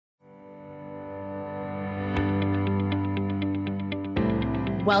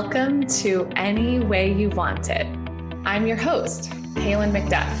Welcome to Any Way You Want It. I'm your host, Kaylin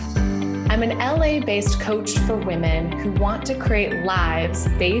McDuff. I'm an LA-based coach for women who want to create lives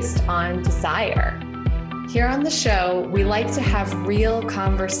based on desire. Here on the show, we like to have real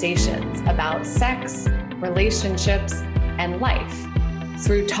conversations about sex, relationships, and life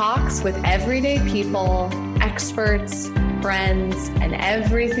through talks with everyday people, experts, friends, and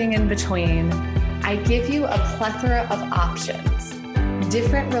everything in between. I give you a plethora of options,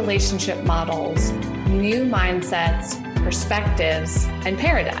 different relationship models, new mindsets, perspectives, and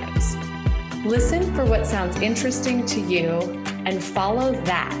paradigms. Listen for what sounds interesting to you and follow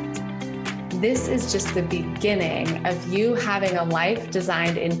that. This is just the beginning of you having a life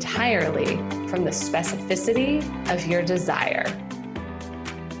designed entirely from the specificity of your desire.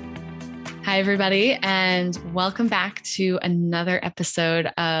 Hi, everybody, and welcome back to another episode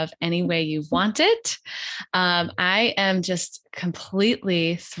of Any Way You Want It. I am just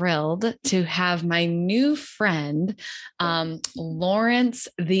completely thrilled to have my new friend, Lawrence,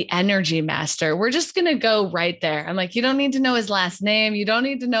 the Energy Master. We're just going to go right there. I'm like, you don't need to know his last name. You don't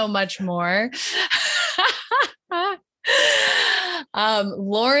need to know much more.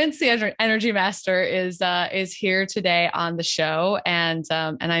 Lawrence, the Energy Master, is here today on the show, and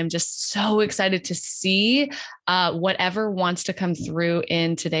I'm just so excited to see whatever wants to come through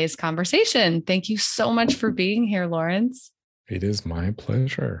in today's conversation. Thank you so much for being here, Lawrence. It is my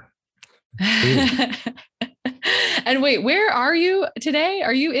pleasure. And wait, where are you today?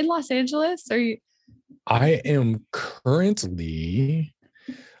 Are you in Los Angeles? I am currently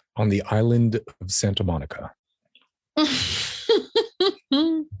on the island of Santa Monica.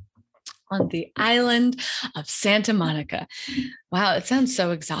 On the island of Santa Monica. Wow, it sounds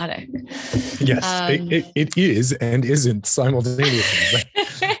so exotic. Yes, it is and isn't simultaneously.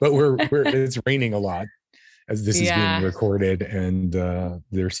 but it's raining a lot as this is being recorded, and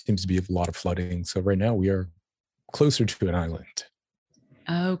there seems to be a lot of flooding. So right now we are closer to an island.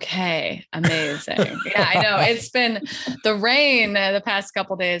 Okay, amazing. Yeah, I know. It's been the rain the past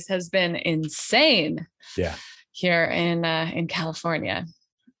couple of days has been insane. Yeah. Here in California.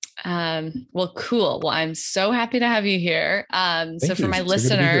 Well, cool. Well, I'm so happy to have you here. So for my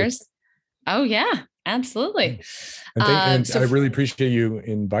listeners, oh yeah, absolutely. And I really appreciate you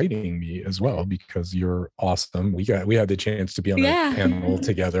inviting me as well, because you're awesome. We had the chance to be on a panel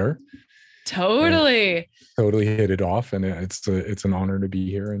together. Totally hit it off, and it's an honor to be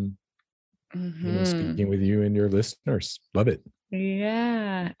here and speaking with you and your listeners. Love it.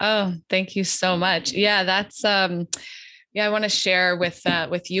 Yeah. Oh, thank you so much. Yeah, that's I want to share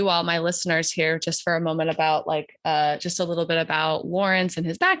with you all, my listeners here, just for a moment about just a little bit about Lawrence and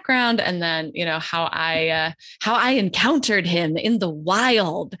his background, and then how I encountered him in the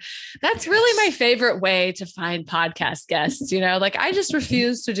wild. That's really my favorite way to find podcast guests. I just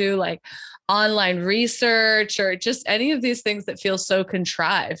refuse to do online research or just any of these things that feel so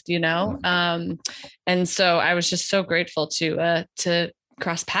contrived, and so I was just so grateful to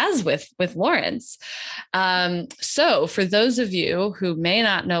cross paths with Lawrence. So for those of you who may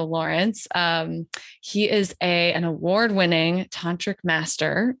not know Lawrence, he is an award-winning tantric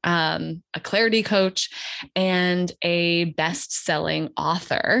master, a clarity coach, and a best-selling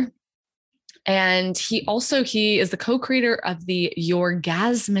author. And he is the co-creator of the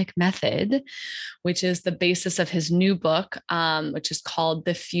Yourgasmic Method, which is the basis of his new book, which is called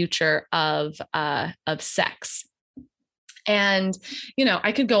The Future of Sex. And,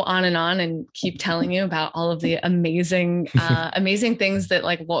 I could go on and keep telling you about all of the amazing, amazing things that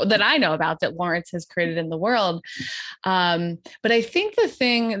that I know about that Lawrence has created in the world. But I think the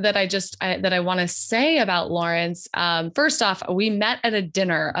thing that I want to say about Lawrence, first off, we met at a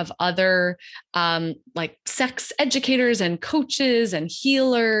dinner of other sex educators and coaches and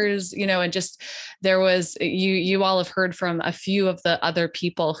healers, and just there was, you all have heard from a few of the other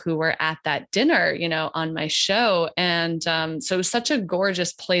people who were at that dinner, on my show. And so it was such a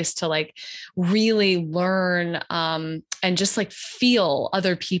gorgeous place to really learn and just feel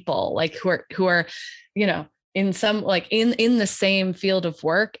other people who are in some in the same field of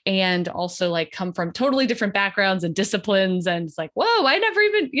work, and also come from totally different backgrounds and disciplines. And it's whoa, I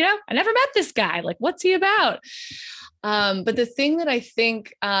never met this guy. What's he about? But the thing that I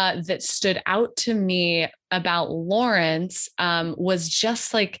think that stood out to me about Lawrence was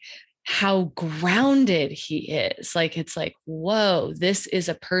just how grounded he is. It's whoa, this is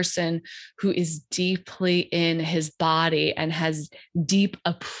a person who is deeply in his body and has deep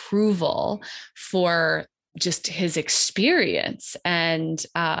approval for just his experience, and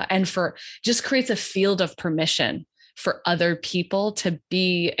for just creates a field of permission for other people to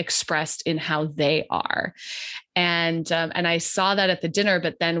be expressed in how they are. And I saw that at the dinner,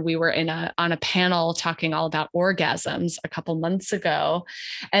 but then we were on a panel talking all about orgasms a couple months ago.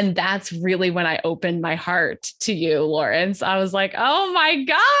 And that's really when I opened my heart to you, Lawrence. I was like, oh my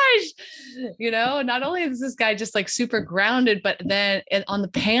gosh, not only is this guy just like super grounded, but then on the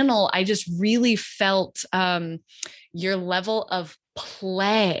panel, I just really felt your level of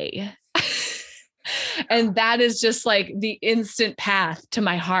play. And that is just like the instant path to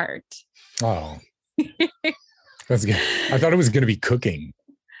my heart. Oh, that's good. I thought it was going to be cooking.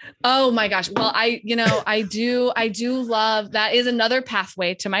 Oh my gosh. Well, I do love, that is another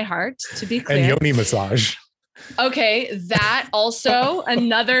pathway to my heart, to be clear. And yoni massage. Okay. That also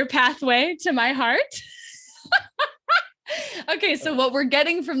another pathway to my heart. Okay. So what we're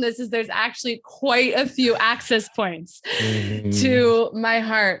getting from this is there's actually quite a few access points to my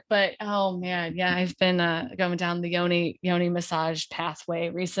heart, but oh man. Yeah. I've been going down the yoni massage pathway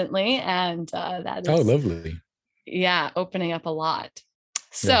recently. And that is, oh, lovely. Yeah. Opening up a lot.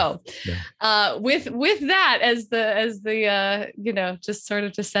 So, with that as the just sort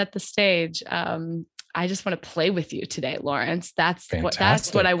of to set the stage, I just want to play with you today, Lawrence. That's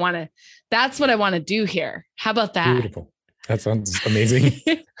what I want to do here. How about that? Beautiful. That sounds amazing.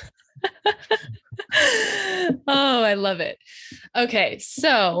 Oh, I love it. Okay.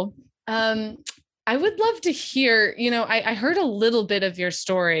 So, I would love to hear, I heard a little bit of your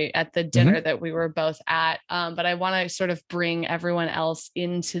story at the dinner that we were both at, but I want to sort of bring everyone else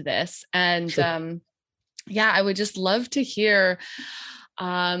into this. And sure. I would just love to hear,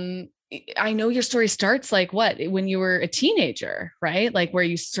 I know your story starts like when you were a teenager, right? Like where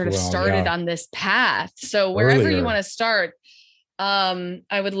you sort of started on this path. So wherever you want to start,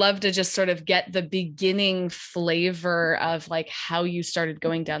 I would love to just sort of get the beginning flavor of like how you started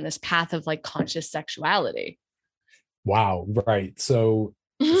going down this path of like conscious sexuality. Wow. Right. So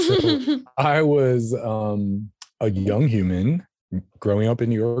I was a young human growing up in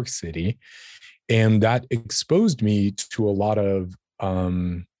New York City, and that exposed me to a lot of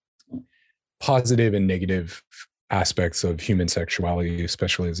positive and negative aspects of human sexuality,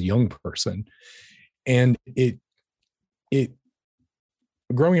 especially as a young person. And it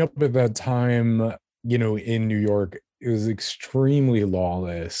growing up at that time, in New York, it was extremely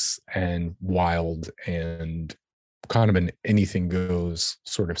lawless and wild and kind of an anything goes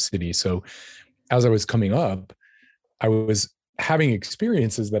sort of city. So as I was coming up, I was having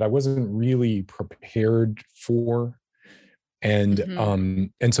experiences that I wasn't really prepared for. And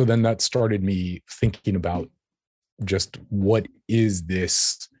and so then that started me thinking about just what is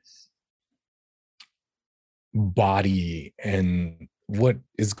this body and what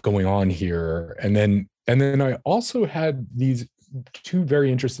is going on here. And then I also had these two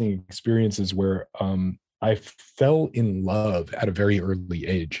very interesting experiences where I fell in love at a very early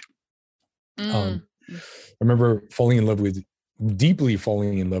age. I remember deeply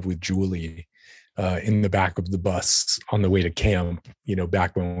falling in love with Julie in the back of the bus on the way to camp,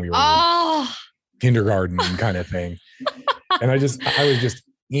 back when we were in kindergarten kind of thing. And I was just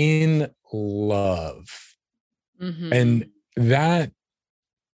in love. And that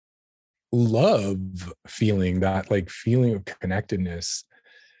love feeling, that like feeling of connectedness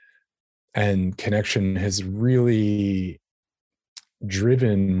and connection has really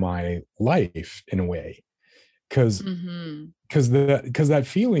driven my life in a way. Because that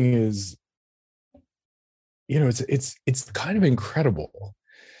feeling is, it's kind of incredible.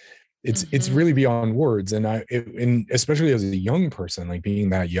 It's really beyond words. And and especially as a young person, like being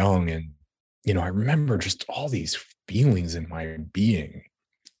that young, and I remember just all these feelings in my being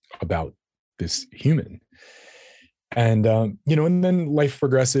about this human. And and then life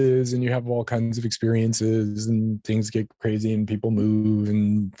progresses, and you have all kinds of experiences, and things get crazy, and people move,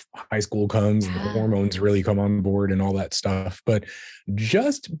 and high school comes, and the hormones really come on board, and all that stuff. But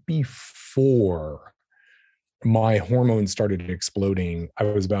just before my hormones started exploding, I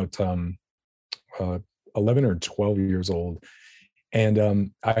was about 11 or 12 years old,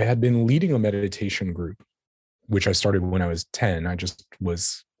 and I had been leading a meditation group, which I started when I was 10. I just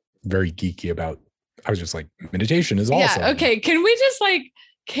was very geeky about. I was just like, meditation is awesome. Yeah. Okay. Can we just like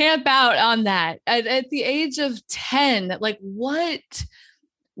camp out on that at the age of 10? Like what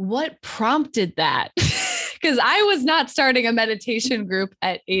prompted that? Because I was not starting a meditation group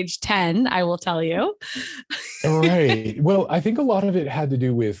at age 10, I will tell you. Right. Well, I think a lot of it had to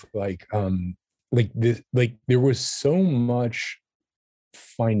do with there was so much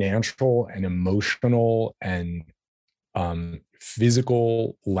financial and emotional and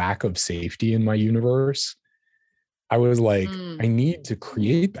physical lack of safety in my universe. I was like, I need to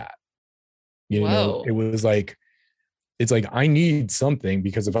create that. It was like, it's like, I need something,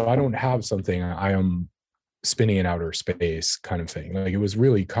 because if I don't have something, I am spinning in outer space kind of thing. Like, it was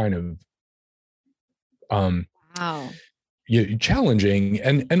really kind of wow. Challenging.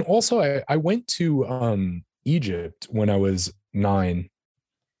 And also I went to Egypt when I was 9,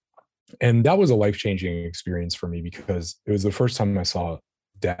 and that was a life-changing experience for me, because it was the first time I saw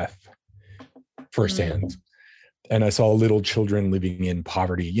death firsthand. And I saw little children living in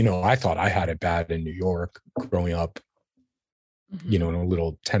poverty. You know, I thought I had it bad in New York growing up, you know, in a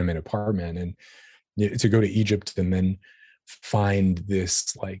little tenement apartment, and to go to Egypt and then find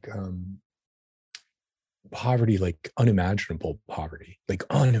this like poverty, like unimaginable poverty,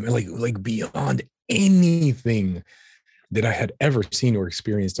 like beyond anything that I had ever seen or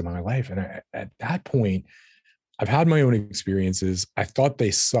experienced in my life. And at that point, I've had my own experiences. I thought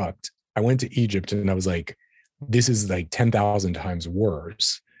they sucked. I went to Egypt and I was like, this is like 10,000 times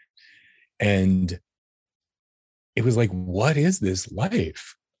worse. And it was like, what is this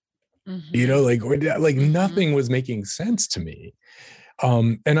life? You know, like nothing was making sense to me.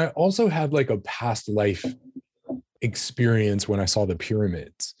 And I also had like a past life experience when I saw the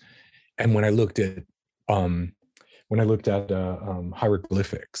pyramids, and when I looked at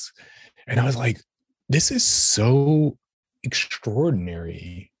hieroglyphics, and I was like, this is so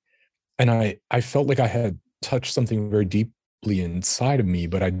extraordinary. And I felt like I had touched something very deeply inside of me,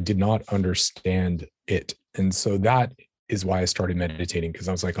 but I did not understand it. And so that is why I started meditating, because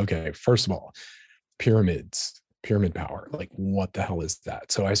I was like, okay, first of all, pyramid power, like what the hell is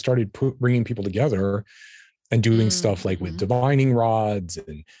that? So I started bringing people together and doing stuff like with divining rods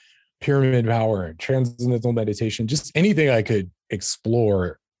and pyramid power and transcendental meditation, just anything I could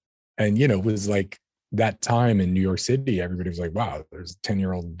explore. And, you know, it was like that time in New York City, everybody was like, wow, there's a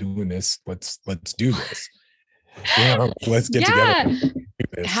 10-year-old doing this. Let's do this. Yeah, let's get together.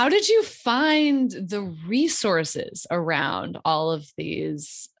 How did you find the resources around all of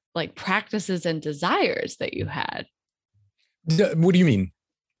these like practices and desires that you had? What do you mean?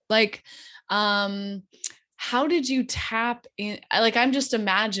 Like, how did you tap in? Like, I'm just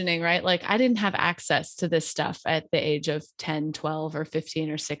imagining, right? Like, I didn't have access to this stuff at the age of 10, 12, or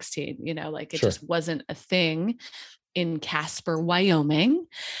 15 or 16, you know, like it just wasn't a thing in Casper, Wyoming.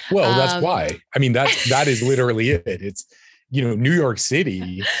 Well, that's why. I mean, that is literally it. It's, you know, New York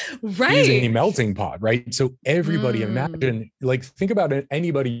City is a melting pot, right? So everybody imagine, like, think about it,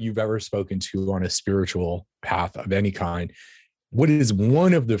 anybody you've ever spoken to on a spiritual path of any kind. What is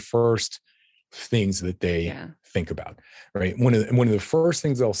one of the first things that they think about, right? One of the first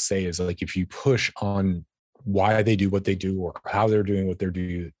things they'll say is like, if you push on why they do what they do or how they're doing what they're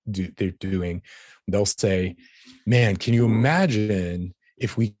doing, they'll say, man, can you imagine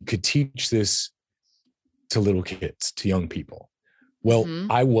if we could teach this to little kids, to young people? Well,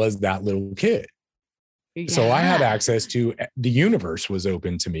 I was that little kid. So I had access to, the universe was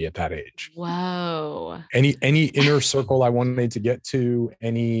open to me at that age. Whoa. Any inner circle I wanted to get to,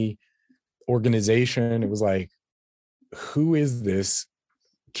 any organization, it was like, who is this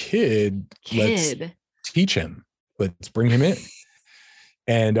kid? Let's teach him. Let's bring him in.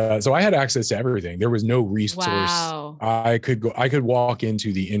 And so I had access to everything. There was no resource. Wow. I could walk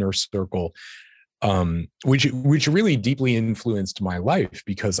into the inner circle, which really deeply influenced my life,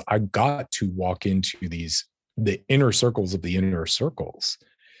 because I got to walk into the inner circles of the inner circles.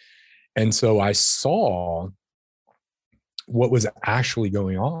 And so I saw what was actually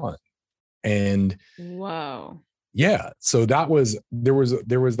going on. And wow. Yeah. So there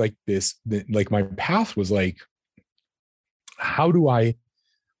was like this, like my path was like, how do I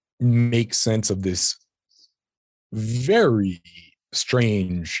make sense of this very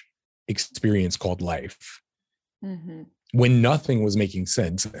strange experience called life, when nothing was making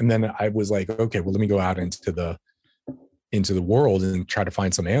sense? And then I was like, okay, well, let me go out into the world and try to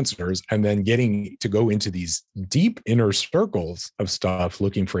find some answers. And then getting to go into these deep inner circles of stuff,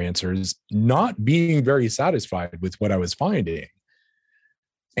 looking for answers, not being very satisfied with what I was finding,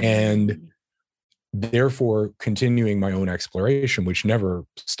 and therefore continuing my own exploration, which never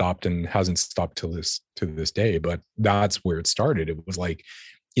stopped and hasn't stopped to this day. But that's where it started. It was like,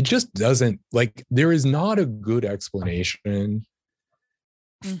 it just doesn't, like, there is not a good explanation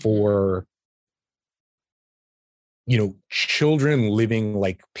for, you know, children living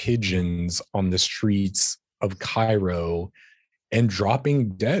like pigeons on the streets of Cairo and dropping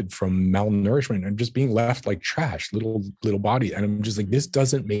dead from malnourishment and just being left like trash, little body. And I'm just like, this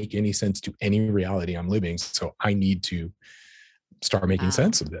doesn't make any sense to any reality I'm living. So I need to start making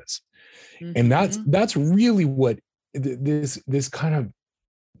sense of this. And that's really what this kind of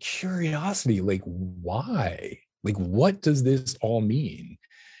curiosity, like, why, like, what does this all mean?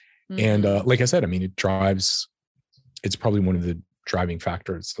 And like I said, I mean, it drives it's probably one of the driving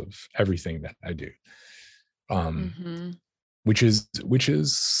factors of everything that I do. Which is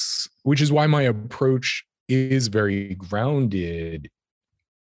why my approach is very grounded,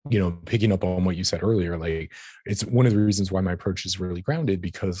 picking up on what you said earlier. Like, it's one of the reasons why my approach is really grounded,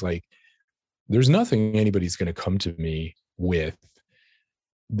 because like there's nothing anybody's going to come to me with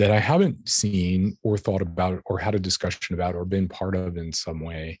that I haven't seen or thought about or had a discussion about or been part of in some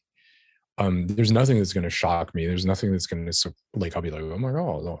way. There's nothing that's going to shock me. There's nothing that's going to, like, I'll be like, oh my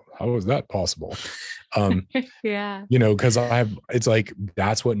God, how is that possible? Yeah. Because it's like,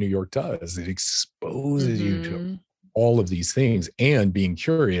 that's what New York does. It exposes you to all of these things, and being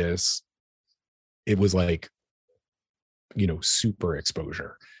curious, it was like, super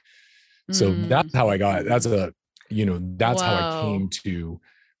exposure. So that's how I got, that's how I came to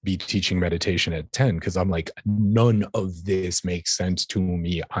be teaching meditation at 10, because I'm like, none of this makes sense to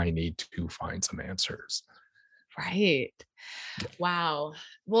me. I need to find some answers. Right. Yeah. Wow.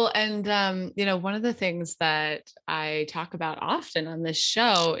 Well, and one of the things that I talk about often on this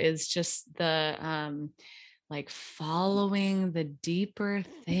show is just the like following the deeper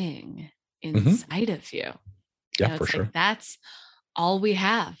thing inside of you. Yeah, for sure. Like, that's all we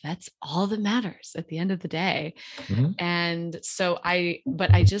have. That's all that matters at the end of the day. And so I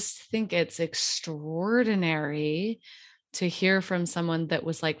just think it's extraordinary to hear from someone that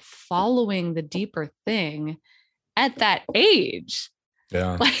was like following the deeper thing at that age.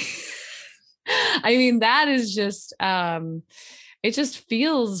 Yeah. Like, I mean, that is just, it just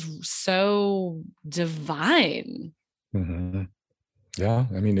feels so divine. Yeah.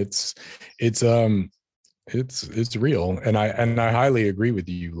 I mean, it's real. And I highly agree with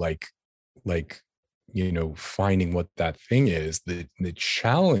you. Like, finding what that thing is, the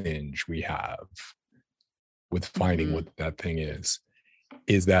challenge we have with finding what that thing is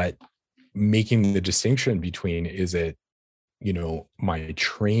that making the distinction between, is it, my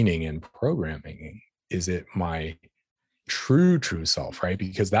training and programming? Is it my true self? Right?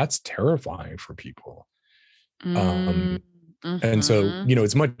 Because that's terrifying for people. And so,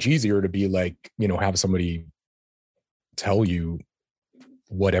 it's much easier to be like, have somebody tell you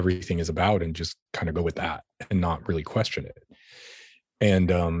what everything is about and just kind of go with that and not really question it.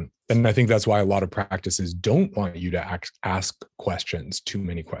 And I think that's why a lot of practices don't want you to ask questions, too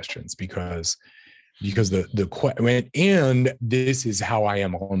many questions, because and this is how I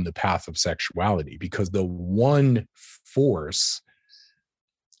am on the path of sexuality, because the one force,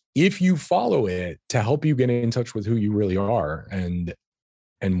 if you follow it to help you get in touch with who you really are and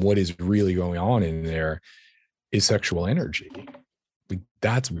what is really going on in there, is sexual energy. Like,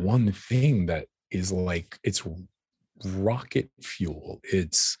 that's one thing that is like, it's rocket fuel.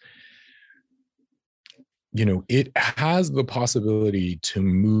 It's, it has the possibility to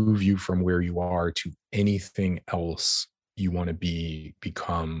move you from where you are to anything else you want to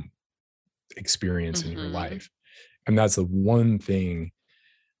become, experience in your life. And that's the one thing,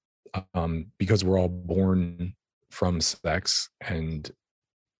 because we're all born from sex, and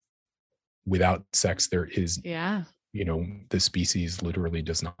without sex, there is, the species literally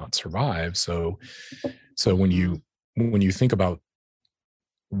does not survive. So when you think about,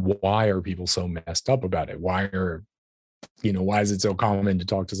 why are people so messed up about it? Why is it so common to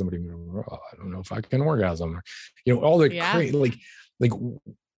talk to somebody, oh, I don't know if I can orgasm, all the crazy,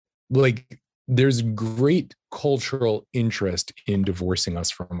 like there's great cultural interest in divorcing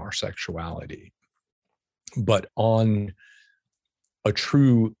us from our sexuality. But on a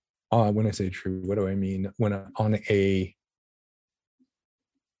true, when I say true, what do I mean? On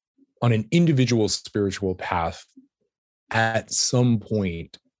an individual spiritual path, at some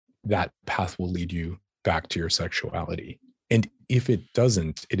point, that path will lead you back to your sexuality. And if it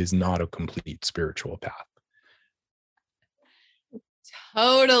doesn't, it is not a complete spiritual path.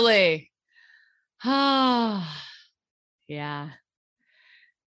 Totally. Oh, yeah.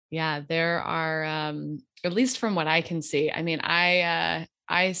 Yeah. There are, at least from what I can see, I mean, I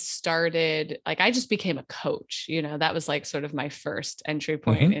started, like, I just became a coach, that was like sort of my first entry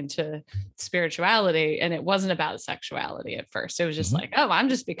point into spirituality. And it wasn't about sexuality at first. It was just like, oh, I'm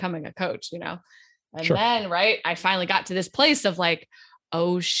just becoming a coach, and then, right, I finally got to this place of like,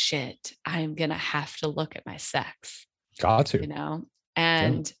 oh shit, I'm going to have to look at my sex. Got to,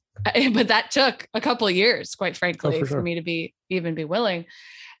 and, but that took a couple of years, quite frankly, for me to be willing.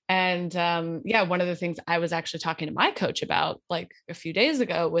 And one of the things I was actually talking to my coach about like a few days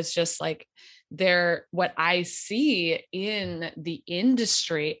ago was just like, what I see in the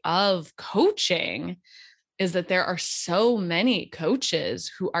industry of coaching is that there are so many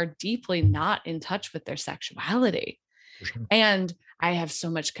coaches who are deeply not in touch with their sexuality. For sure. And I have so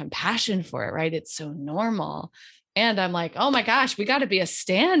much compassion for it, right? It's so normal. And I'm like, oh my gosh, we got to be a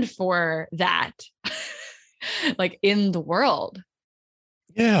stand for that, like in the world.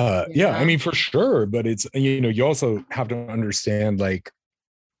 Yeah. Yeah. I mean, for sure. But it's, you also have to understand like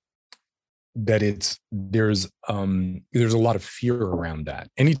that there's a lot of fear around that.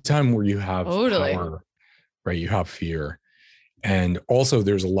 Anytime where you have power, right, you have fear. And also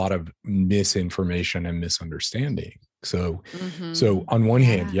there's a lot of misinformation and misunderstanding. So on one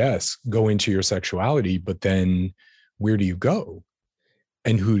hand, yes, go into your sexuality, but then where do you go?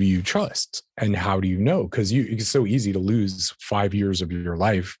 And who do you trust? And how do you know? Because it's so easy to lose 5 years of your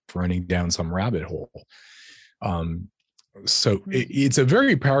life running down some rabbit hole. So it's a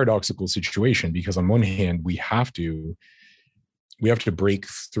very paradoxical situation, because on one hand, we have to break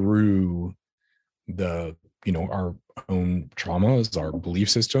through our own traumas, our belief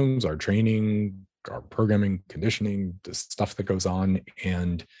systems, our training, our programming, conditioning, the stuff that goes on.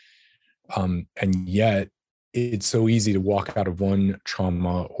 And yet it's so easy to walk out of one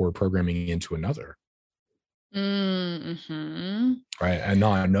trauma or programming into another. Mm-hmm. Right. And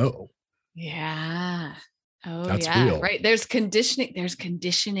not know. Yeah. Oh, that's yeah. real. Right. There's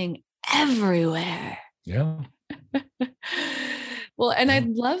conditioning everywhere. Yeah. Well, and I'd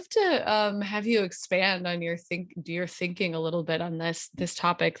love to have you expand on your thinking a little bit on this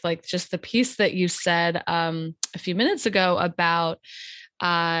topic, like just the piece that you said a few minutes ago about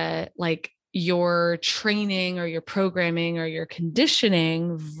like your training or your programming or your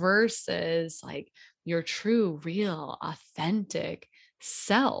conditioning versus like your true, real, authentic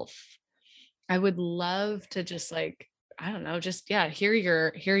self. I would love to just like, I don't know, just hear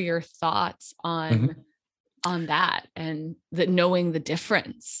your thoughts on that, and that knowing the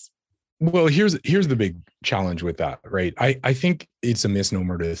difference. Well, here's the big challenge with that, right? I think it's a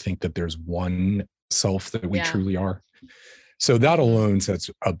misnomer to think that there's one self that we truly are. So that alone sets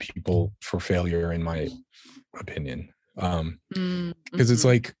up people for failure, in my opinion. Because it's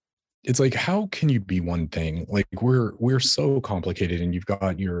like, how can you be one thing? Like we're so complicated, and you've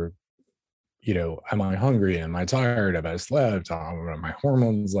got your, am I hungry? Am I tired? Have I slept? What are my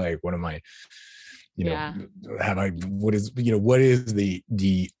hormones like? What am I, what is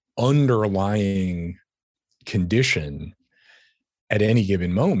the underlying condition at any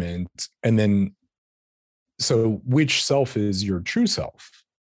given moment? And then, so which self is your true self,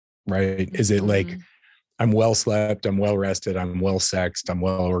 right? Is it like, I'm well slept, I'm well rested, I'm well sexed, I'm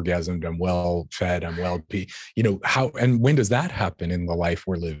well orgasmed, I'm well fed, I'm well how, and when does that happen in the life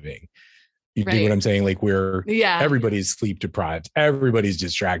we're living? You dig what I'm saying? Like everybody's sleep deprived, everybody's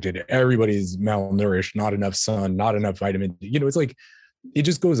distracted, everybody's malnourished, not enough sun, not enough vitamin. It's like, it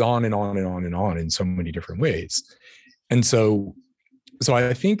just goes on and on and on and on in so many different ways. And so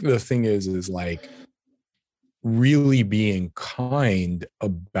I think the thing is like really being kind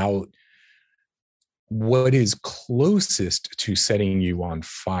about what is closest to setting you on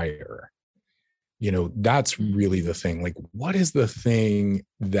fire. That's really the thing. Like, what is the thing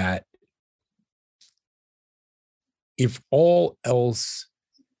that, if all else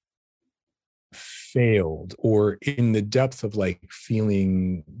failed, or in the depth of like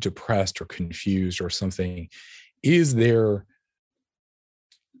feeling depressed or confused or something, is there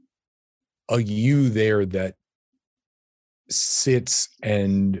a you there that sits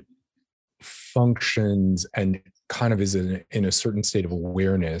and functions and kind of is in a certain state of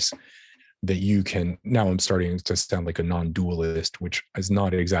awareness that you can, now I'm starting to sound like a non-dualist, which is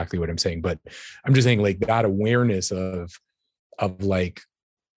not exactly what I'm saying, but I'm just saying like that awareness of like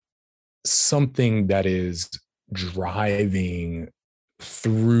something that is driving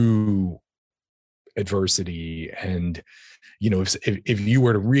through adversity. And, if you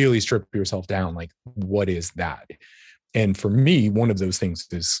were to really strip yourself down, like what is that? And for me, one of those things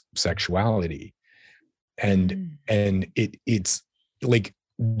is sexuality. And it's like,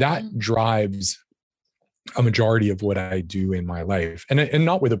 that drives a majority of what I do in my life, and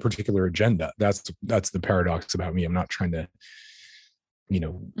not with a particular agenda. That's the paradox about me. I'm not trying to,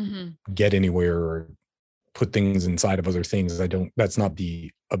 get anywhere or put things inside of other things. That's not the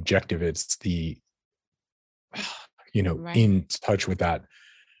objective. It's the, in touch with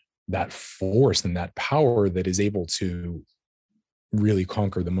that force and that power that is able to really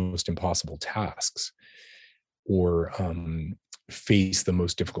conquer the most impossible tasks, or face the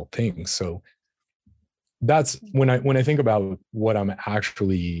most difficult things. So that's when I think about what I'm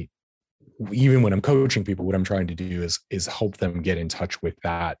actually, even when I'm coaching people, what I'm trying to do is help them get in touch with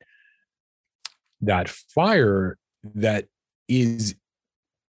that fire that is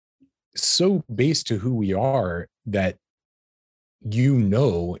so based to who we are, that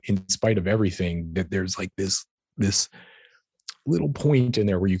in spite of everything, that there's like this little point in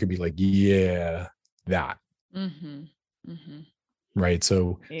there where you could be like, yeah, that Mm-hmm. Mm-hmm. Right.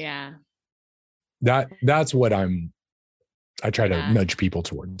 So yeah, that's what I try to yeah. nudge people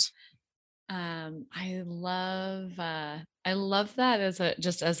towards. I love that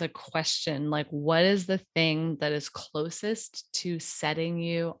as a question, like, what is the thing that is closest to setting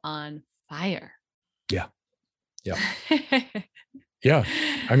you on fire? Yeah. Yeah. Yeah.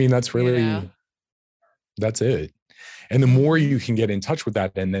 I mean, that's You know? that's it. And the more Mm-hmm. you can get in touch with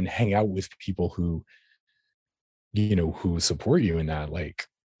that and then hang out with people who, who support you in that, like,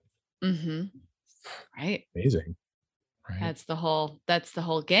 Mm-hmm. Right. amazing. Right. That's the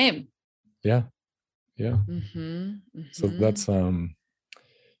whole game. Yeah. Yeah. Mm-hmm. So Mm-hmm. that's, and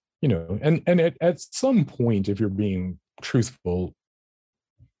at some point, if you're being truthful,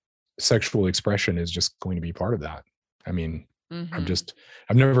 sexual expression is just going to be part of that. I mean, Mm-hmm.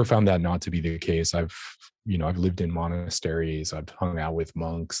 I've never found that not to be the case. I've lived in monasteries, I've hung out with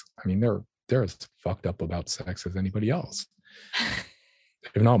monks. I mean, they're as fucked up about sex as anybody else,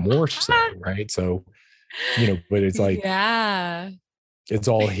 if not more so, right? So, but it's like, Yeah. it's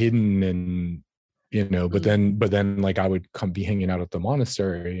all hidden, and but then like I would be hanging out at the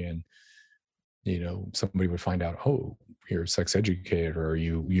monastery, and somebody would find out, oh, you're sex educated, or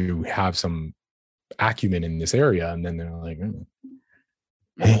you have some acumen in this area, and then they're like,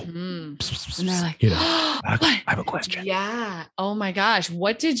 hey, And they're like, I have a question. Yeah. Oh my gosh.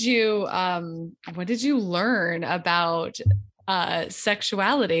 What did you learn about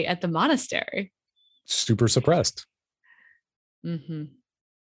sexuality at the monastery? Super suppressed. Mm-hmm.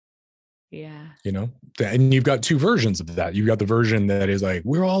 Yeah. And you've got two versions of that. You've got the version that is like,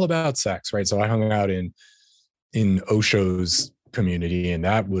 we're all about sex, right? So I hung out in Osho's community, and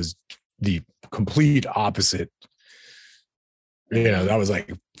that was the complete opposite. That was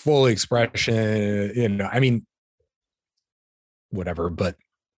like full expression, I mean, whatever, but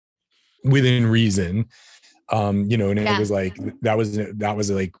within reason. And it was like, that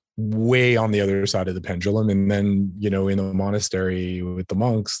was like way on the other side of the pendulum. And then, in the monastery with the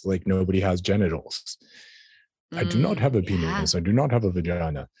monks, like, nobody has genitals. I do not have a penis. I do not have a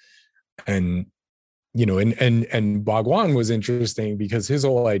vagina. And, and Bhagwan was interesting because his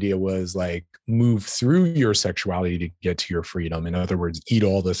whole idea was like, move through your sexuality to get to your freedom. In other words, eat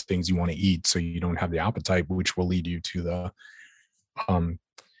all the things you want to eat so you don't have the appetite, which will lead you to the kind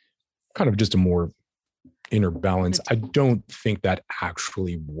of just a more inner balance. I don't think that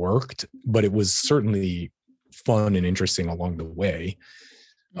actually worked, but it was certainly fun and interesting along the way.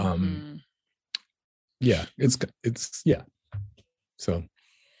 Yeah, it's yeah. So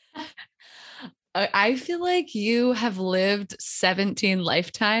I feel like you have lived 17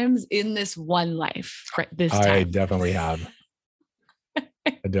 lifetimes in this one life. This time. I definitely have.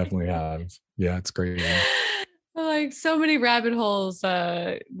 Yeah, it's great. Like so many rabbit holes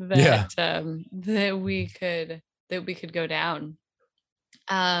that we could go down.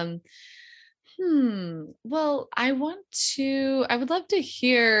 Well, I would love to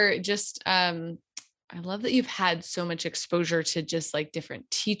hear just I love that you've had so much exposure to just like different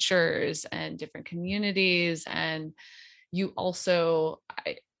teachers and different communities. And you also,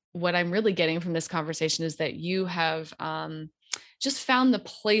 what I'm really getting from this conversation is that you have just found the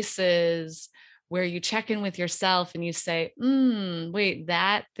places where you check in with yourself and you say, wait,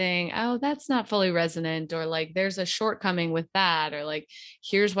 that thing, oh, that's not fully resonant, or like, there's a shortcoming with that, or like,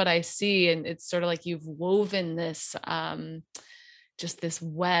 here's what I see. And it's sort of like you've woven this, just this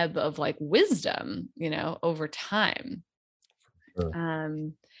web of like wisdom, over time.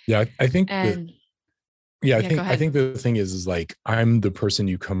 Sure. Yeah, I think. I think the thing is like, I'm the person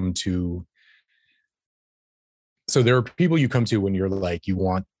you come to. So there are people you come to when you're like, you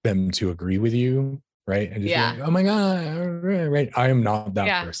want them to agree with you, right? And just be like, oh my God, right? I am not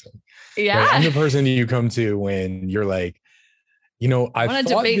that person. Yeah, right? I'm the person you come to when you're like, I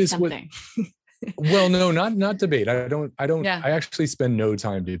thought this something. Well, no, not debate. I actually spend no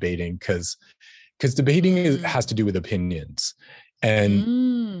time debating because debating has to do with opinions,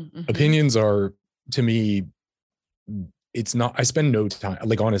 and opinions are, to me, it's not, I spend no time,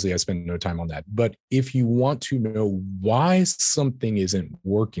 like, honestly, I spend no time on that. But if you want to know why something isn't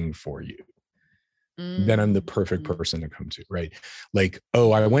working for you, then I'm the perfect person to come to, right? Like,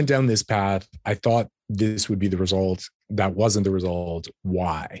 oh, I went down this path. I thought this would be the result. That wasn't the result.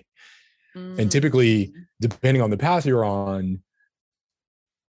 Why? And typically, depending on the path you're on,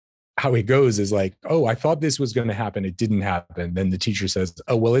 how it goes is like, oh, I thought this was going to happen. It didn't happen. Then the teacher says,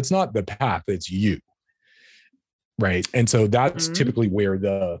 oh, well, it's not the path, it's you. Right. And so that's typically where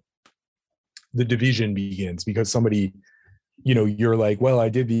the division begins, because somebody, you're like, well, I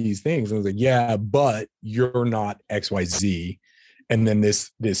did these things. And I was like, yeah, but you're not XYZ. And then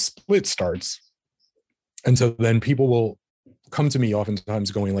this split starts. And so then people will come to me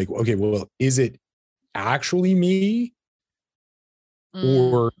oftentimes going like, okay, well, is it actually me?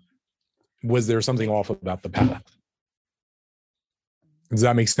 Or was there something off about the path? Does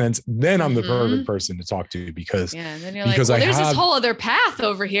that make sense? Then I'm the perfect person to talk to because, then you're like, well, there's this whole other path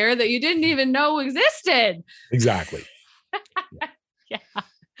over here that you didn't even know existed. Exactly.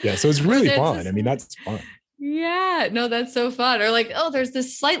 Yeah. So it's really fun. I mean, that's fun. Yeah, no, that's so fun. Or like, oh, there's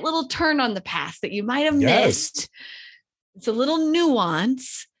this slight little turn on the path that you might have missed. It's a little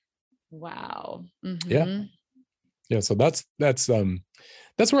nuance. Wow. Yeah. So that's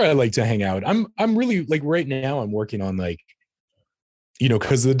where I like to hang out. I'm really like right now I'm working on like,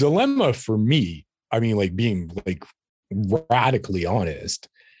 because the dilemma for me, I mean, like being like radically honest,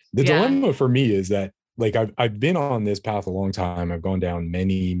 the dilemma for me is that like I've been on this path a long time. I've gone down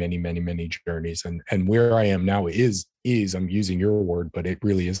many, many, many, many journeys, and where I am now is I'm using your word, but it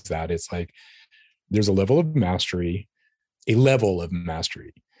really is that it's like there's a level of mastery,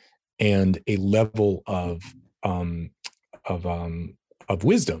 and a level of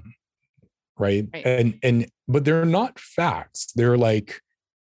wisdom, right? But they're not facts. They're like,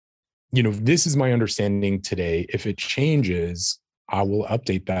 this is my understanding today. If it changes, I will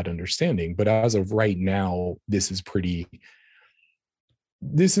update that understanding. But as of right now, this is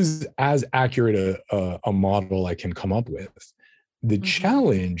as accurate a model I can come up with. The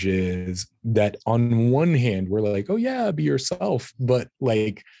challenge is that on one hand, we're like, oh yeah, be yourself. But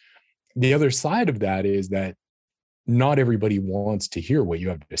like the other side of that is that not everybody wants to hear what you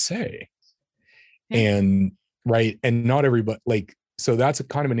have to say. And right. And not everybody like, so that's a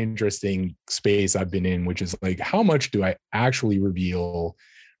kind of an interesting space I've been in, which is like, how much do I actually reveal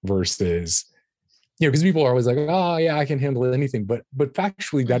versus, because people are always like, oh yeah, I can handle anything. But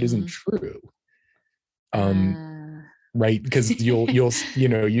factually that isn't true. Right. Because you'll,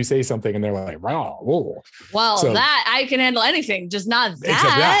 you say something and they're like, wow, whoa. Well, so, that I can handle anything, just not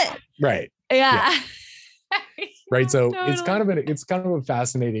that. Right. Yeah. Right. So totally. it's kind of a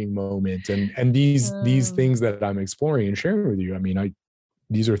fascinating moment. And these things that I'm exploring and sharing with you, I mean,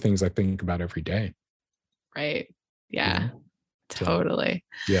 these are things I think about every day. Right. Yeah. Totally.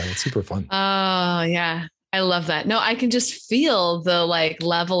 So, yeah. It's super fun. Oh yeah. I love that. No, I can just feel the like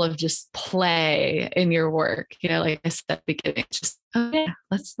level of just play in your work. Like I said at the beginning, just, oh yeah,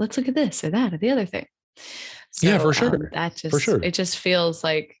 let's look at this or that or the other thing. So, yeah, for sure. That just, for sure. It just feels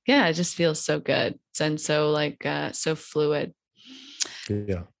like, it just feels so good. And so like, so fluid.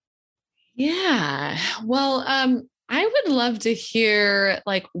 Yeah. Yeah. Well, I would love to hear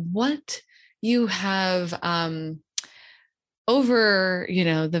like what you have, over,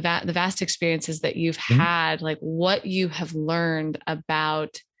 the vast experiences that you've had, like what you have learned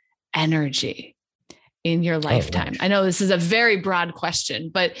about energy in your lifetime. I know this is a very broad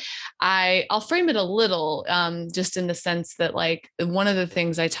question, but I'll frame it a little, just in the sense that like one of the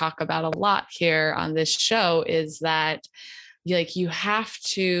things I talk about a lot here on this show is that you have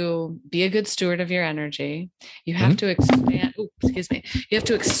to be a good steward of your energy. You have to expand, you have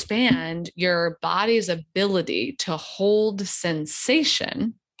to expand your body's ability to hold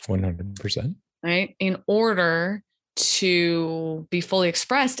sensation. 100%. Right. In order to be fully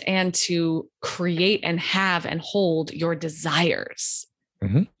expressed and to create and have and hold your desires.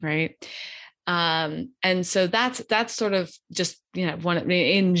 Right. And so that's sort of just,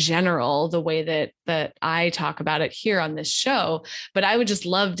 in general, the way that I talk about it here on this show, but I would just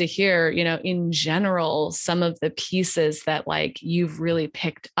love to hear, in general, some of the pieces that like you've really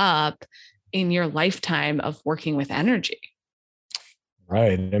picked up in your lifetime of working with energy.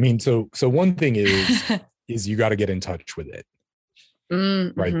 Right. I mean, so one thing is you got to get in touch with it.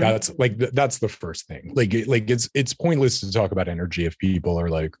 Right. That's the first thing. Like it's pointless to talk about energy if people are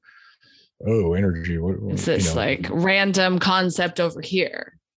like, oh, energy. It's this like random concept over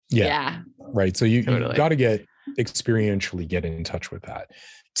here. Yeah. Right. So you got to experientially get in touch with that.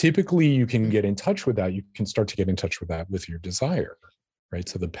 Typically you can get in touch with that. You can start to get in touch with that with your desire. Right.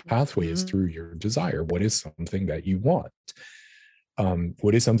 So the pathway is through your desire. What is something that you want?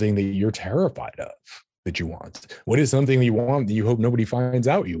 What is something that you're terrified of that you want? What is something that you want that you hope nobody finds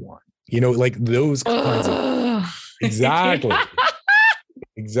out you want? Like those kinds of exactly.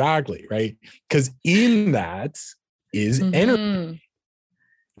 Exactly. Right. Because in that is energy.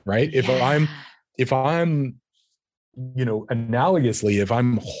 Right. If I'm, analogously, if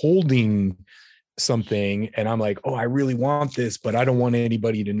I'm holding something and I'm like, oh, I really want this, but I don't want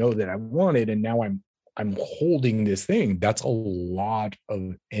anybody to know that I want it. And now I'm holding this thing. That's a lot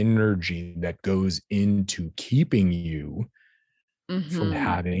of energy that goes into keeping you from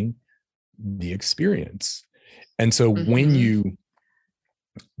having the experience. And so when you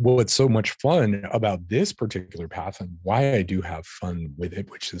what's so much fun about this particular path, and why I do have fun with it,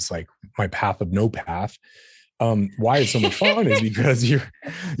 which is like my path of no path, why it's so much fun is because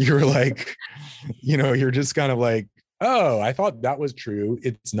you're like, you're just kind of like, oh, I thought that was true.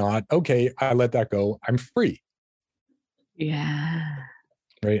 It's not. Okay, I let that go. I'm free. Yeah.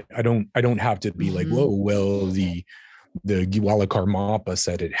 Right. I don't have to be like, whoa, well, the Giwala Karmapa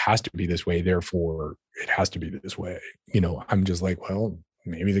said it has to be this way, therefore it has to be this way. I'm just like, well,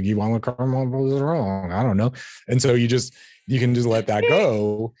 maybe the Giwala Karmapa is wrong. I don't know. And so you can just let that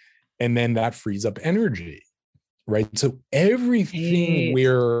go. And then that frees up energy. Right. So everything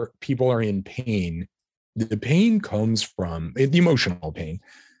where people are in pain, the pain comes from the emotional pain,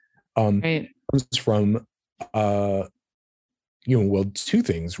 comes from, two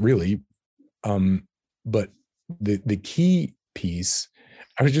things really. But the key piece,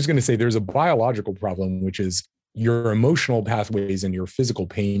 I was just going to say there's a biological problem, which is your emotional pathways and your physical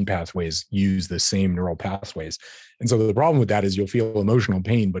pain pathways use the same neural pathways. And so the problem with that is you'll feel emotional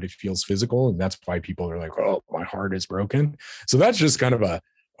pain, but it feels physical. And that's why people are like, oh, my heart is broken. So that's just kind of a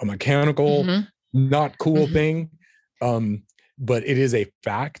mechanical, not cool thing. But it is a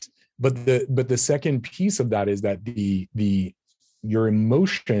fact. But the second piece of that is that your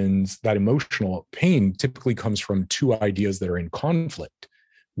emotions, that emotional pain typically comes from two ideas that are in conflict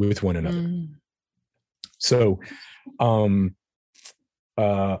with one another. So I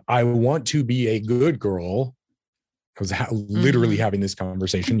want to be a good girl. I was literally having this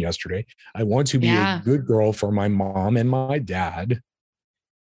conversation yesterday. I want to be a good girl for my mom and my dad.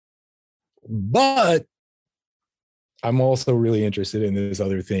 But I'm also really interested in this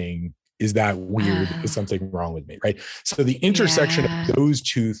other thing. Is that weird? Is something wrong with me? Right. So the intersection of those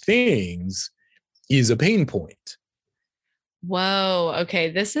two things is a pain point. Whoa.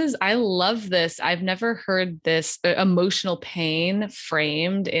 Okay. I love this. I've never heard this emotional pain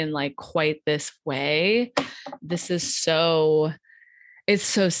framed in like quite this way. This is it's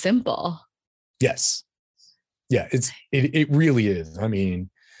so simple. Yes. Yeah. It really is. I mean,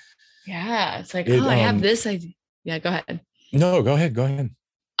 yeah, it's like, I have this idea. Yeah. Go ahead. No, go ahead.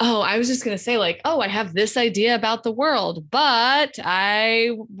 Oh, I was just going to say like, I have this idea about the world, but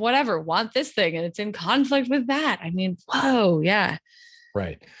I want this thing and it's in conflict with that. I mean, whoa. Yeah.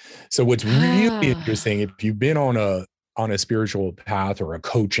 Right. So what's really interesting, if you've been on a spiritual path or a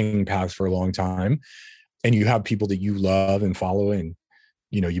coaching path for a long time, and you have people that you love and follow, and,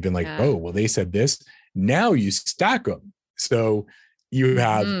 you've been like, oh, well, they said this. Now you stack them. So you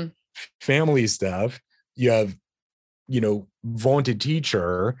have family stuff, you have, vaunted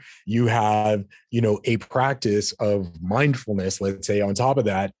teacher, you have, a practice of mindfulness, let's say, on top of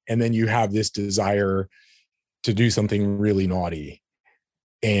that. And then you have this desire to do something really naughty.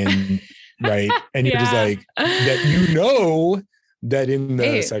 And right. And you're just like that, that in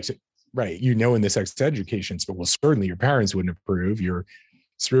the sex, right. In the sex education, but well, certainly your parents wouldn't approve, your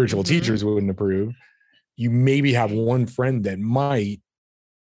spiritual teachers wouldn't approve. You maybe have one friend that might,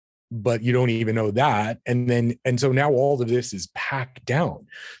 but you don't even know that. And so now all of this is packed down.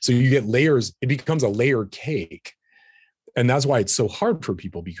 So you get layers, it becomes a layer cake. And that's why it's so hard for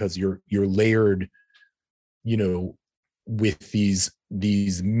people, because you're layered, with these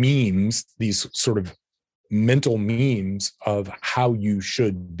memes, these sort of mental memes of how you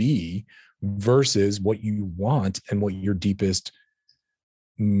should be versus what you want and what your deepest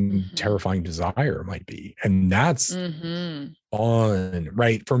terrifying desire might be. And that's fun,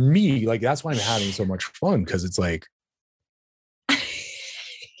 right? For me, like, that's why I'm having so much fun, because it's like,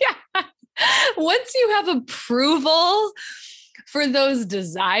 once you have approval for those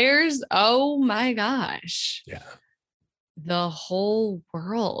desires, oh my gosh, the whole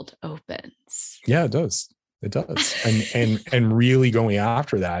world opens. Yeah, it does. And really going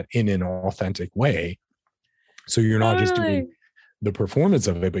after that in an authentic way, so you're not just doing the performance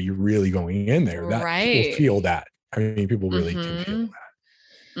of it, but you're really going in there. That people feel that. I mean, people really can feel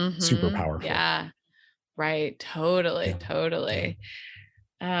that. Super powerful. Yeah. Right. Totally.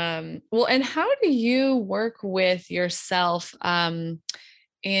 Well, and how do you work with yourself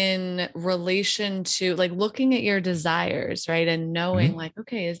in relation to like looking at your desires, right? And knowing like,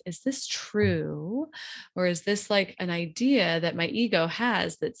 okay, is this true? Or is this like an idea that my ego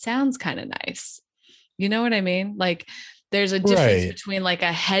has that sounds kind of nice? You know what I mean? Like, there's a difference between like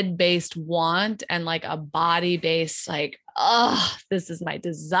a head-based want and like a body-based, like, oh, this is my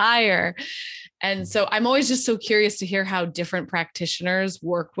desire. And so I'm always just so curious to hear how different practitioners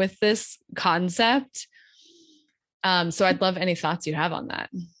work with this concept. So I'd love any thoughts you have on that.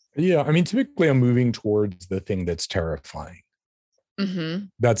 Yeah. I mean, typically I'm moving towards the thing that's terrifying.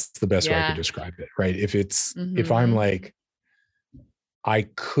 That's the best way I could describe it. Right. If I'm like, I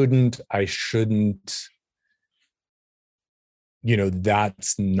shouldn't,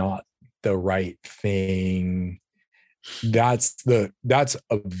 that's not the right thing. That's a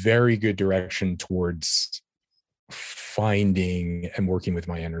very good direction towards finding and working with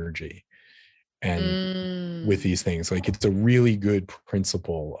my energy and with these things. Like, it's a really good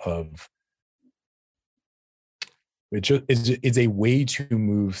principle of, it's a way to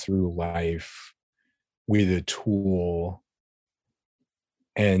move through life with a tool.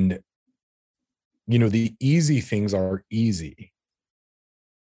 And the easy things are easy.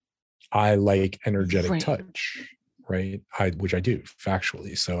 I like energetic touch, right? Which I do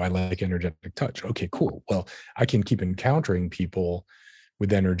factually. So I like energetic touch. Okay, cool. Well, I can keep encountering people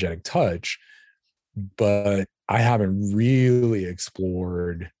with energetic touch, but I haven't really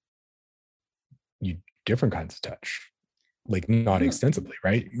explored different kinds of touch, like not extensively,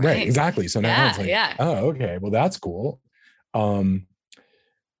 right? Right, exactly. So now it's like, oh, okay, well, that's cool.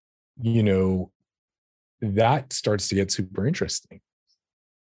 That starts to get super interesting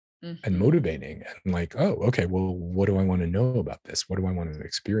and motivating, and like, oh, okay, well, what do I want to know about this? What do I want to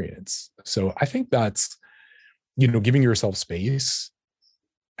experience? So I think that's, giving yourself space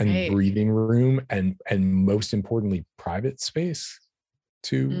and breathing room, and most importantly, private space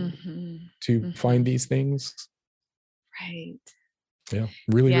to find these things. Right. Yeah.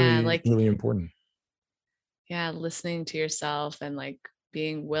 Really important. Yeah. Listening to yourself and like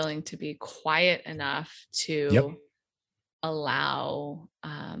being willing to be quiet enough to allow,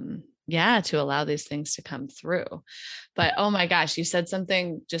 to allow these things to come through. But oh my gosh, you said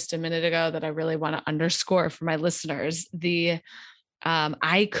something just a minute ago that I really want to underscore for my listeners. The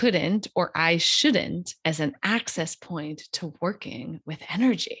I couldn't, or I shouldn't, as an access point to working with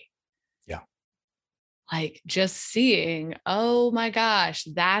energy. Yeah. Like just seeing, oh my gosh,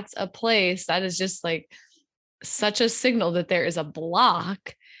 that's a place that is just like such a signal that there is a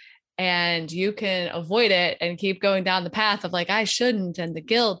block, and you can avoid it and keep going down the path of like, I shouldn't, and the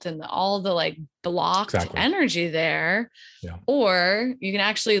guilt and all the like blocked energy there. Yeah. Or you can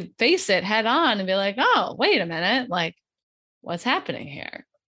actually face it head on and be like, oh, wait a minute. Like, what's happening here?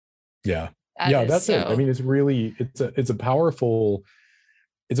 Yeah. That's it. I mean, it's really, it's a powerful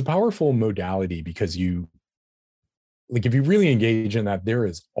modality, because like, if you really engage in that, there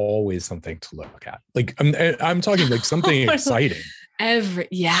is always something to look at. Like, I'm talking like something exciting. Everything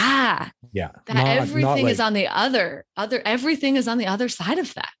is on the everything is on the other side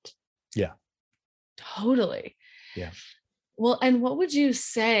of that. Yeah. Totally. Yeah. Well, and what would you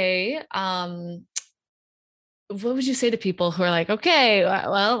say to people who are like, okay,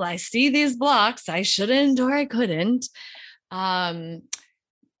 well, I see these blocks, I shouldn't, or I couldn't.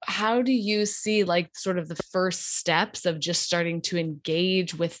 How do you see like sort of the first steps of just starting to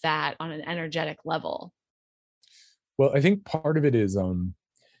engage with that on an energetic level? Well, I think part of it is,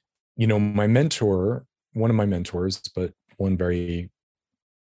 my mentor, one of my mentors, but one very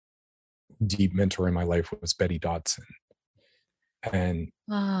deep mentor in my life was Betty Dodson. And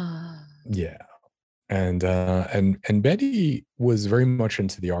and Betty was very much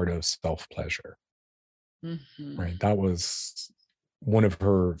into the art of self-pleasure. Right. That was one of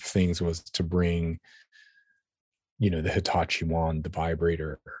her things, was to bring, the Hitachi wand, the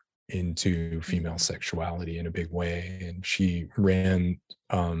vibrator, into female sexuality in a big way. And she ran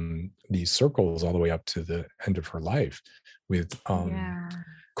these circles all the way up to the end of her life with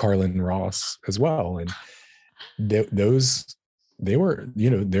Carlin Ross as well. And Betty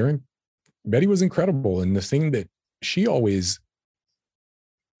was incredible. And the thing that she always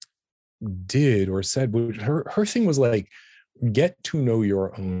did or said, her thing was like, get to know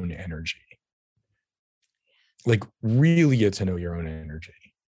your own energy. Like, really get to know your own energy.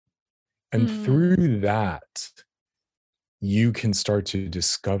 And through that, you can start to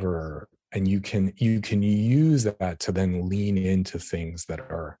discover, and you can use that to then lean into things that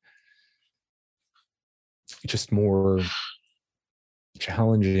are just more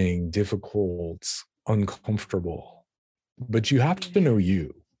challenging, difficult, uncomfortable. But you have to know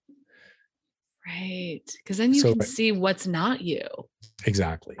you. Right. Because then you can see what's not you.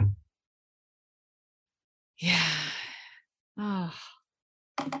 Exactly. Yeah. Oh.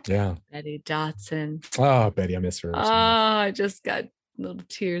 Yeah. Betty Dodson. Oh, Betty, I miss her. Oh, I just got little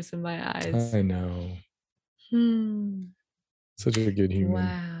tears in my eyes. I know. Such a good human.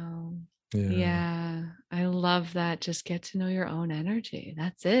 Wow. Yeah. I love that. Just get to know your own energy.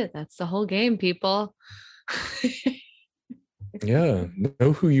 That's it. That's the whole game, people. Yeah.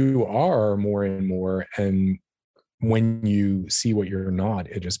 Know who you are more and more. And when you see what you're not,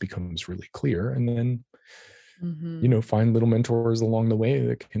 it just becomes really clear. And then, find little mentors along the way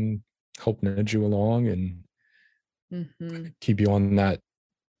that can help nudge you along. And keep you on that,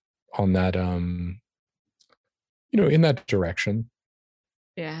 in that direction.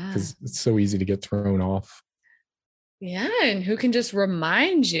 Yeah. Because it's so easy to get thrown off. Yeah. And who can just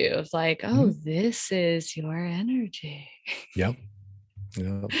remind you of like, oh, this is your energy. Yep.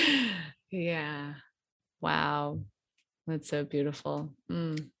 Yeah. Wow. That's so beautiful.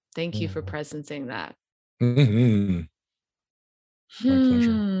 Thank you for presencing that. My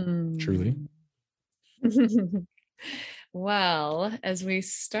pleasure. Truly. Well, as we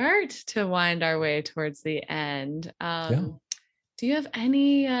start to wind our way towards the end, do you have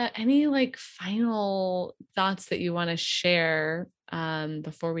any like final thoughts that you want to share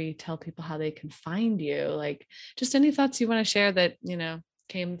before we tell people how they can find you? Like just any thoughts you want to share that,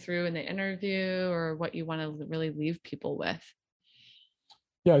 came through in the interview, or what you want to really leave people with?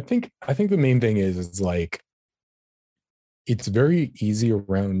 Yeah, I think the main thing is like, it's very easy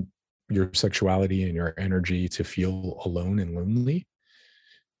around your sexuality and your energy to feel alone and lonely.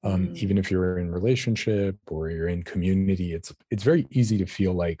 Even if you're in relationship or you're in community, it's very easy to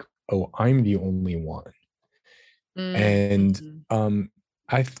feel like, oh, I'm the only one. And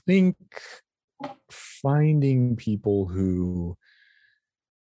I think finding people who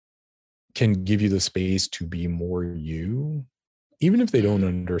can give you the space to be more you, even if they don't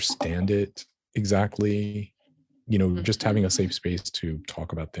understand it exactly, just having a safe space to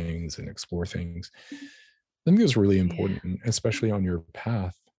talk about things and explore things, I think is really important, especially on your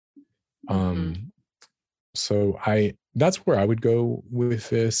path. So that's where I would go with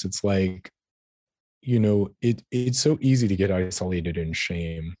this. It's like, it's so easy to get isolated in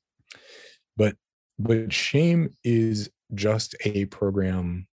shame, but shame is just a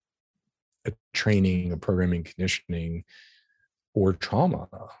program, a training, a programming, conditioning, or trauma,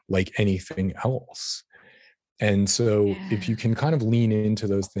 like anything else. And so if you can kind of lean into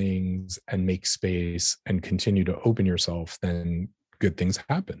those things and make space and continue to open yourself, then good things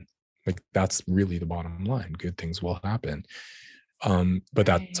happen. Like that's really the bottom line. Good things will happen. But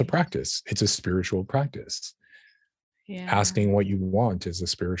that's a practice. It's a spiritual practice. Asking what you want is a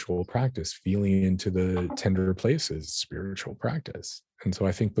spiritual practice. Feeling into the tender places, spiritual practice. And so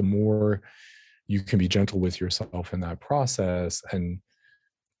I think the more you can be gentle with yourself in that process and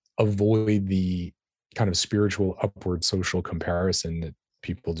avoid the kind of spiritual upward social comparison that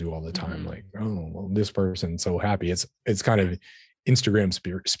people do all the time. Like, oh, well, this person's so happy. It's kind of Instagram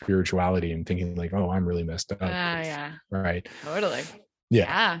spirituality and thinking like, oh, I'm really messed up. Yeah. Right. Totally.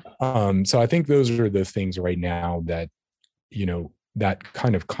 Yeah. So I think those are the things right now that, that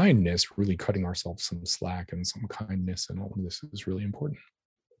kind of kindness, really cutting ourselves some slack and some kindness and all of this is really important.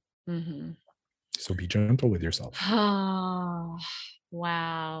 So be gentle with yourself. Oh,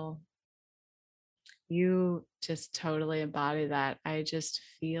 wow. You just totally embody that. I just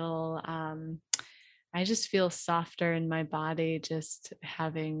feel softer in my body just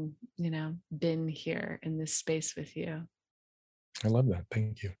having, been here in this space with you. I love that.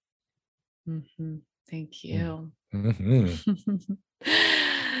 Thank you. Thank you.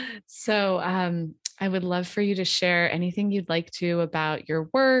 So, I would love for you to share anything you'd like to about your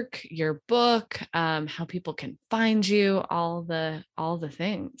work, your book, how people can find you, all the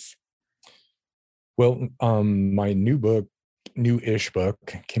things. Well, my new-ish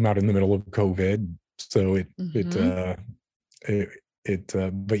book came out in the middle of COVID. So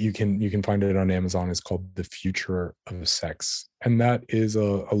but you can find it on Amazon. It's called The Future of Sex. And that is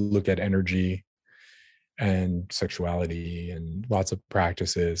a look at energy and sexuality and lots of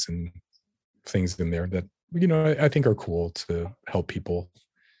practices and things in there that, I think are cool to help people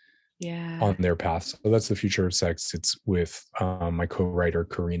on their path. So that's The Future of Sex. It's with my co-writer,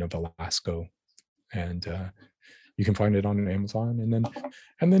 Karina Velasco. And you can find it on Amazon.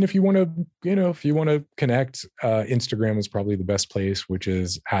 And then if you want to connect, Instagram is probably the best place, which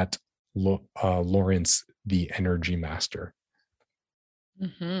is at Lawrence the Energy Master.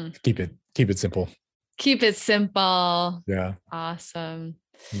 Keep it simple. Keep it simple. Yeah. Awesome.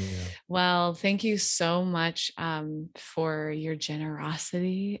 Yeah. Well, thank you so much for your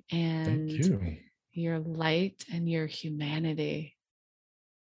generosity and your light and your humanity.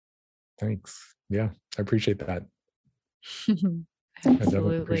 Thanks. Yeah, I appreciate that. Absolutely. I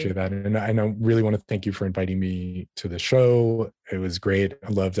definitely appreciate that. And I really want to thank you for inviting me to the show. It was great. I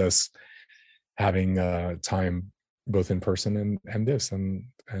loved us having time both in person and this. And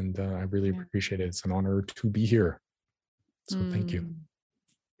I really appreciate it. It's an honor to be here. So thank you.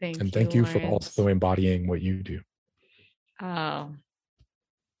 Thank you for also embodying what you do. Oh,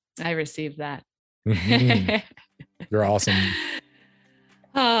 I received that. You're awesome.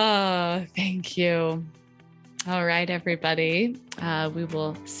 Oh, thank you. All right, everybody. We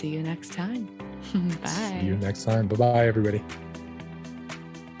will see you next time. Bye. See you next time. Bye-bye, everybody.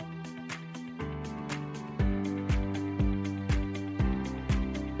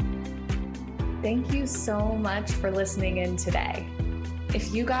 Thank you so much for listening in today.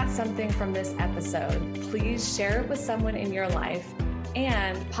 If you got something from this episode, please share it with someone in your life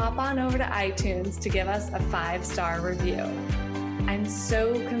and pop on over to iTunes to give us a 5-star review. I'm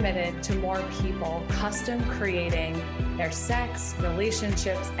so committed to more people custom creating their sex,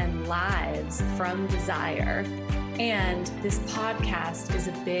 relationships, and lives from desire. And this podcast is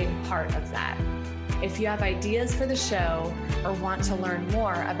a big part of that. If you have ideas for the show or want to learn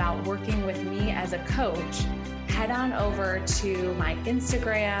more about working with me as a coach, head on over to my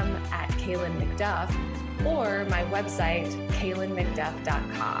Instagram at Kaylin McDuff or my website,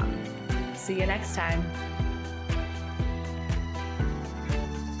 kaylinmcduff.com. See you next time.